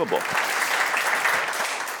 Unbelievable.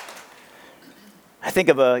 I think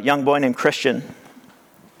of a young boy named Christian.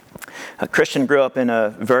 Christian grew up in a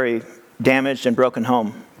very damaged and broken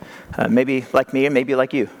home. Maybe like me and maybe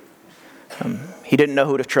like you. He didn't know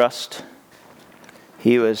who to trust.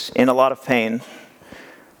 He was in a lot of pain.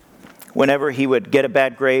 Whenever he would get a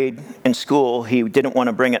bad grade in school, he didn't want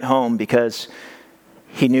to bring it home because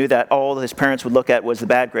he knew that all his parents would look at was the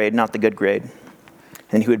bad grade, not the good grade.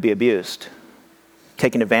 And he would be abused,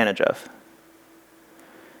 taken advantage of.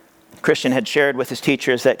 Christian had shared with his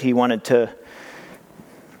teachers that he wanted to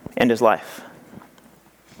end his life.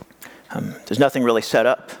 There's nothing really set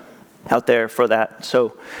up out there for that,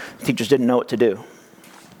 so the teachers didn't know what to do.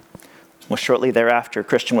 Well, shortly thereafter,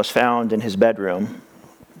 Christian was found in his bedroom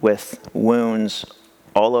with wounds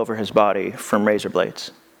all over his body from razor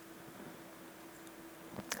blades.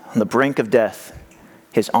 On the brink of death,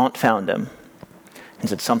 his aunt found him and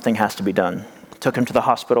said, something has to be done. Took him to the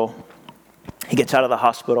hospital. He gets out of the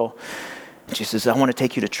hospital, and she says, I want to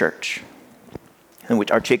take you to church. And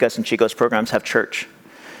our Chicas and Chicos programs have church.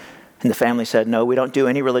 And the family said, no, we don't do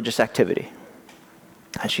any religious activity.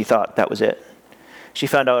 And she thought that was it. She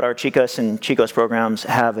found out our Chicas and Chicos programs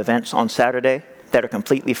have events on Saturday that are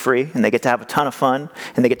completely free, and they get to have a ton of fun,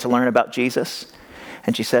 and they get to learn about Jesus.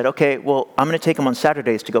 And she said, okay, well, I'm going to take them on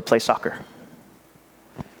Saturdays to go play soccer.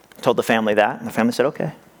 Told the family that, and the family said,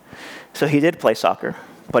 okay. So he did play soccer,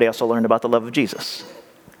 but he also learned about the love of Jesus.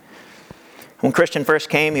 When Christian first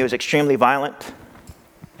came, he was extremely violent.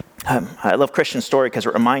 I love Christian's story because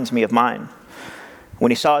it reminds me of mine.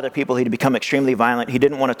 When he saw other people, he'd become extremely violent. He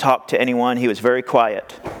didn't want to talk to anyone. He was very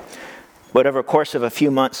quiet. But over the course of a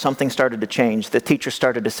few months, something started to change. The teacher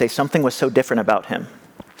started to say something was so different about him.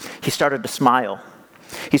 He started to smile.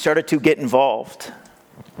 He started to get involved.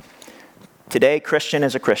 Today, Christian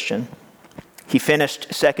is a Christian. He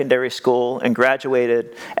finished secondary school and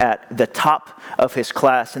graduated at the top of his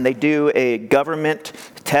class. And they do a government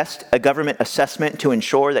test, a government assessment to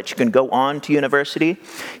ensure that you can go on to university.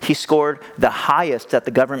 He scored the highest that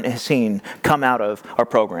the government has seen come out of our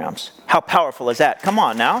programs. How powerful is that? Come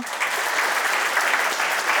on now.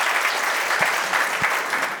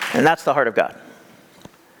 And that's the heart of God.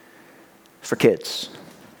 For kids.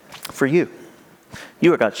 For you.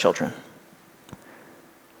 You are God's children.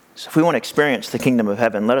 So if we want to experience the kingdom of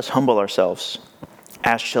heaven, let us humble ourselves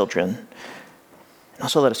as children. And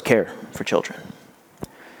also let us care for children.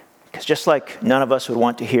 Because just like none of us would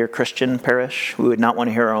want to hear Christian perish, we would not want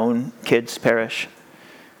to hear our own kids perish.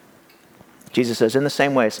 Jesus says, in the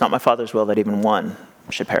same way, it's not my Father's will that even one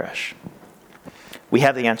should perish. We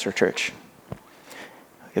have the answer, church.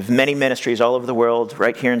 We have many ministries all over the world,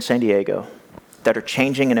 right here in San Diego, that are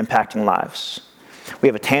changing and impacting lives. We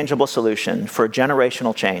have a tangible solution for a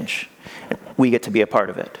generational change. We get to be a part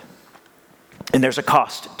of it. And there's a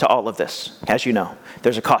cost to all of this. As you know,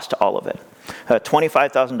 there's a cost to all of it.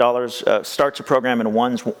 $25,000 starts a program and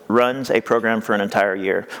runs a program for an entire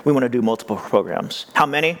year. We want to do multiple programs. How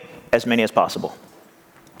many? As many as possible.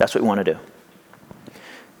 That's what we want to do.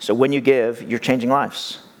 So when you give, you're changing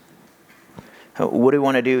lives. What do we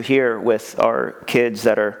want to do here with our kids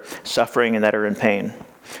that are suffering and that are in pain?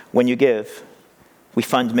 When you give, we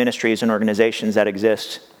fund ministries and organizations that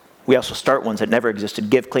exist. We also start ones that never existed.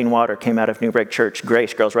 Give Clean Water came out of New Break Church.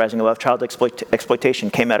 Grace, Girls Rising Above Child Exploitation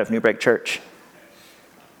came out of New Break Church.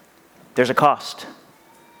 There's a cost.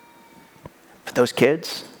 But those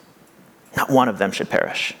kids, not one of them should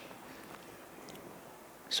perish.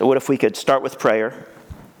 So what if we could start with prayer,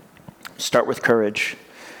 start with courage,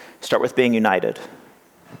 start with being united,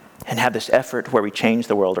 and have this effort where we change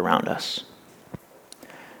the world around us?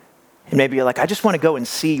 And maybe you're like, I just want to go and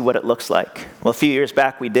see what it looks like. Well, a few years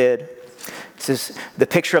back we did. This is the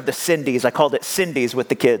picture of the Cindy's. I called it Cindy's with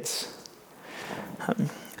the kids.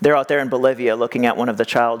 They're out there in Bolivia looking at one of the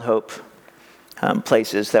Child Hope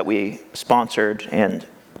places that we sponsored and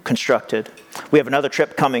constructed. We have another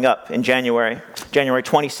trip coming up in January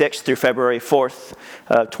 26th through February 4th,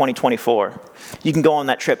 2024. You can go on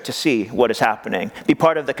that trip to see what is happening. Be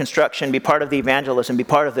part of the construction, be part of the evangelism, be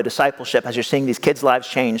part of the discipleship as you're seeing these kids' lives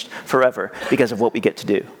changed forever because of what we get to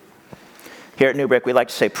do. Here at New Brick, we like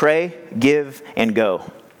to say pray, give, and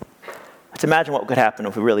go. Let's imagine what could happen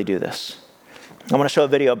if we really do this. I want to show a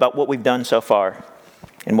video about what we've done so far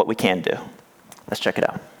and what we can do. Let's check it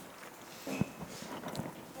out.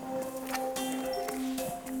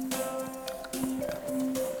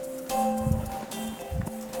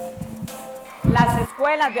 Las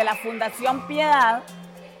escuelas de la Fundación Piedad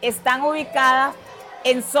están ubicadas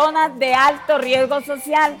en zonas de alto riesgo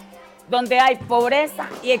social, donde hay pobreza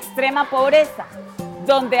y extrema pobreza,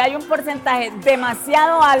 donde hay un porcentaje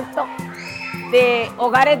demasiado alto de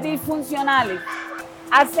hogares disfuncionales.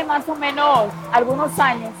 Hace más o menos algunos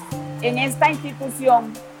años, en esta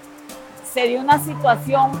institución se dio una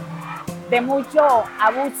situación de mucho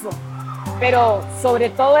abuso, pero sobre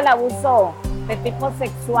todo el abuso de tipo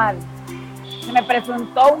sexual. Se me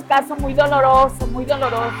presentó un caso muy doloroso,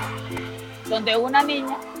 donde una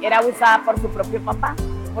niña era abusada por su propio papá.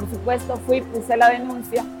 Por supuesto, puse la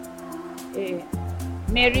denuncia.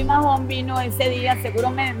 Mary Mahon vino ese día, seguro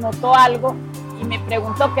me notó algo y me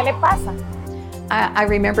preguntó qué le pasa. I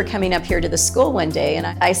remember coming up here to the school one day and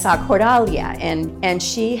I saw Cordalia and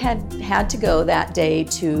she had to go that day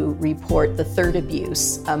to report the third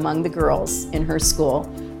abuse among the girls in her school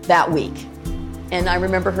that week. And I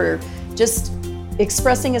remember her just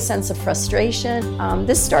expressing a sense of frustration.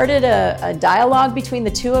 This started a dialogue between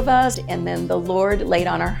the two of us, and then the Lord laid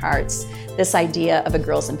on our hearts this idea of a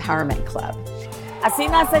girls' empowerment club. Así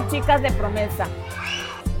nace Chicas de Promesa.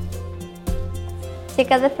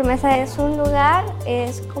 Chicas de Promesa es un lugar,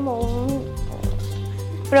 es como un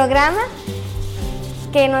programa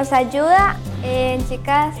que nos ayuda.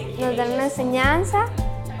 Chicas nos dan una enseñanza,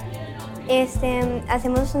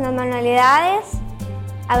 hacemos unas manualidades,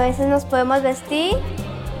 a veces nos podemos vestir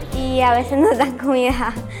y a veces nos dan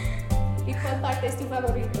comida. ¿Y cuál parte es tu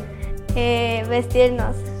favorito?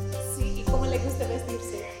 Vestirnos. Sí, ¿y cómo le gusta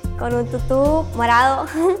vestirse? Con un tutú morado,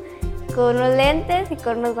 con unos lentes y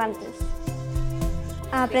con unos guantes.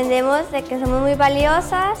 Aprendemos de que somos muy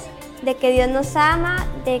valiosas, de que Dios nos ama,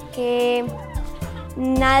 de que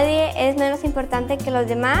nadie es menos importante que los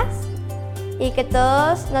demás y que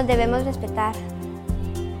todos nos debemos respetar.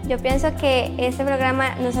 Yo pienso que este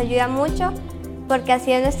programa nos ayuda mucho porque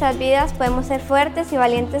así en nuestras vidas podemos ser fuertes y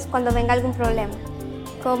valientes cuando venga algún problema,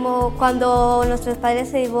 como cuando nuestros padres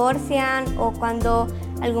se divorcian o cuando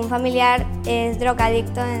algún familiar es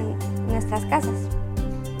drogadicto en nuestras casas.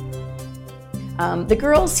 The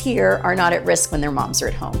girls here are not at risk when their moms are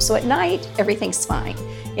at home. So at night, everything's fine.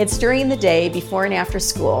 It's during the day, before and after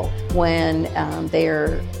school, when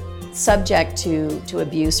they're subject to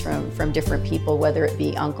abuse from different people, whether it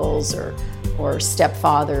be uncles or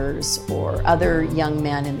stepfathers or other young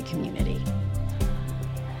men in the community.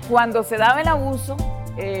 Cuando se daba el abuso,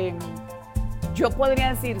 yo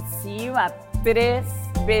podría decir, si iba 3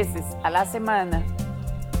 veces a la semana,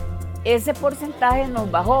 ese porcentaje nos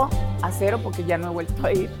bajó a 0 porque ya no he vuelto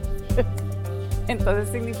a ir. Entonces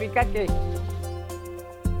significa que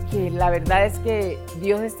la verdad es que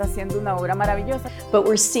Dios está haciendo una obra maravillosa. But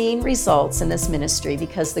we're seeing results in this ministry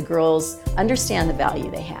because the girls understand the value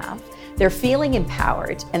they have. They're feeling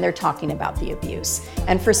empowered and they're talking about the abuse.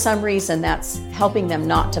 And for some reason, that's helping them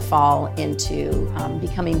not to fall into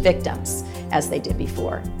becoming victims as they did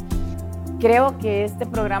before. Creo que este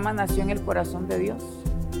programa nació en el corazón de Dios.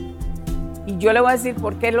 Y yo le voy a decir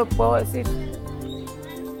por qué lo puedo decir.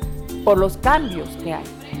 Por los cambios que hay.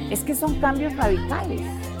 Es que son cambios radicales.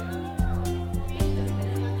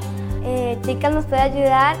 Chicas nos puede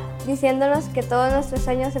ayudar diciéndonos que todos nuestros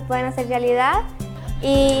sueños se pueden hacer realidad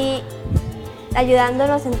y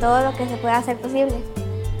ayudándonos en todo lo que se pueda hacer posible.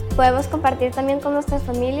 Podemos compartir también con nuestras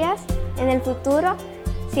familias en el futuro.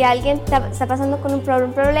 Si alguien está pasando con un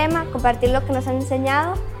problema, compartir lo que nos han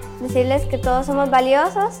enseñado, decirles que todos somos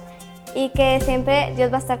valiosos y que siempre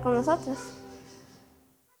Dios va a estar con nosotros.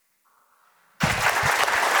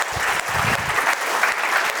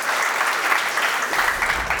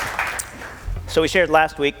 So we shared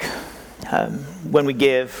last week, when we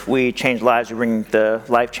give, we change lives. We bring the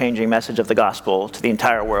life-changing message of the gospel to the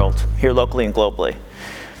entire world, here locally and globally.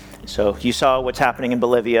 So you saw what's happening in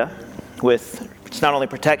Bolivia with, it's not only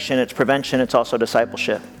protection, it's prevention, it's also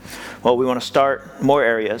discipleship. Well, we want to start more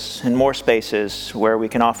areas and more spaces where we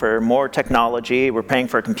can offer more technology. We're paying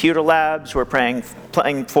for computer labs. We're paying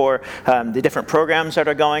for the different programs that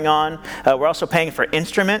are going on. We're also paying for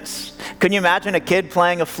instruments. Can you imagine a kid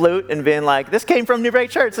playing a flute and being like, this came from New Break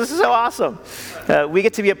Church. This is so awesome. We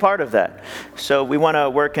get to be a part of that. So we want to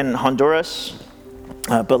work in Honduras,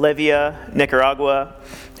 Bolivia, Nicaragua,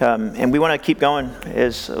 and we want to keep going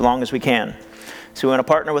as long as we can. So we want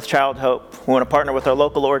to partner with Child Hope. We want to partner with our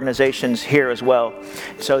local organizations here as well.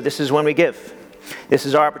 So this is when we give. This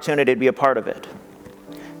is our opportunity to be a part of it.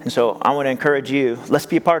 And so I want to encourage you, let's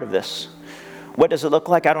be a part of this. What does it look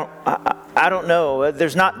like? I don't know.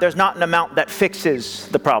 There's not an amount that fixes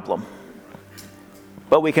the problem.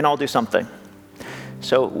 But we can all do something.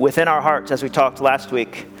 So within our hearts, as we talked last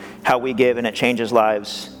week, how we give and it changes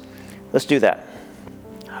lives, let's do that.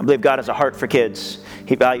 I believe God has a heart for kids.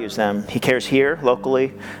 He values them. He cares here,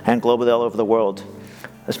 locally, and globally all over the world.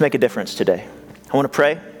 Let's make a difference today. I want to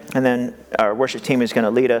pray, and then our worship team is going to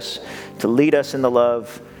lead us in the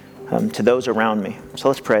love to those around me. So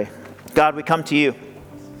let's pray. God, we come to you.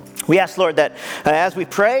 We ask, Lord, that as we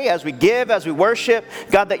pray, as we give, as we worship,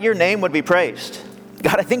 God, that your name would be praised.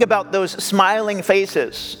 God, I think about those smiling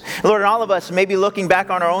faces. Lord, and all of us maybe looking back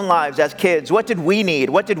on our own lives as kids. What did we need?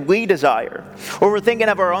 What did we desire? Or we're thinking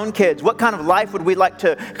of our own kids. What kind of life would we like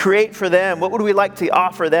to create for them? What would we like to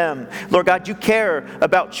offer them? Lord God, you care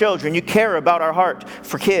about children. You care about our heart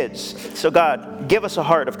for kids. So God, give us a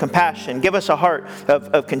heart of compassion. Give us a heart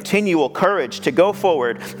of continual courage to go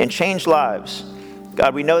forward and change lives.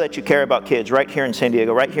 God, we know that you care about kids right here in San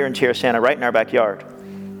Diego, right here in Tierra Santa, right in our backyard.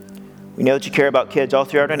 We know that you care about kids all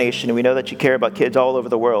throughout our nation, and we know that you care about kids all over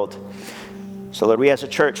the world. So, Lord, we as a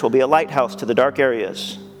church will be a lighthouse to the dark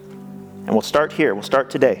areas. And we'll start here. We'll start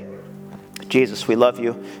today. Jesus, we love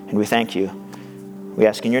you, and we thank you. We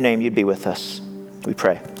ask in your name you'd be with us. We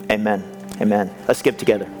pray. Amen. Amen. Let's give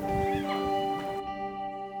together.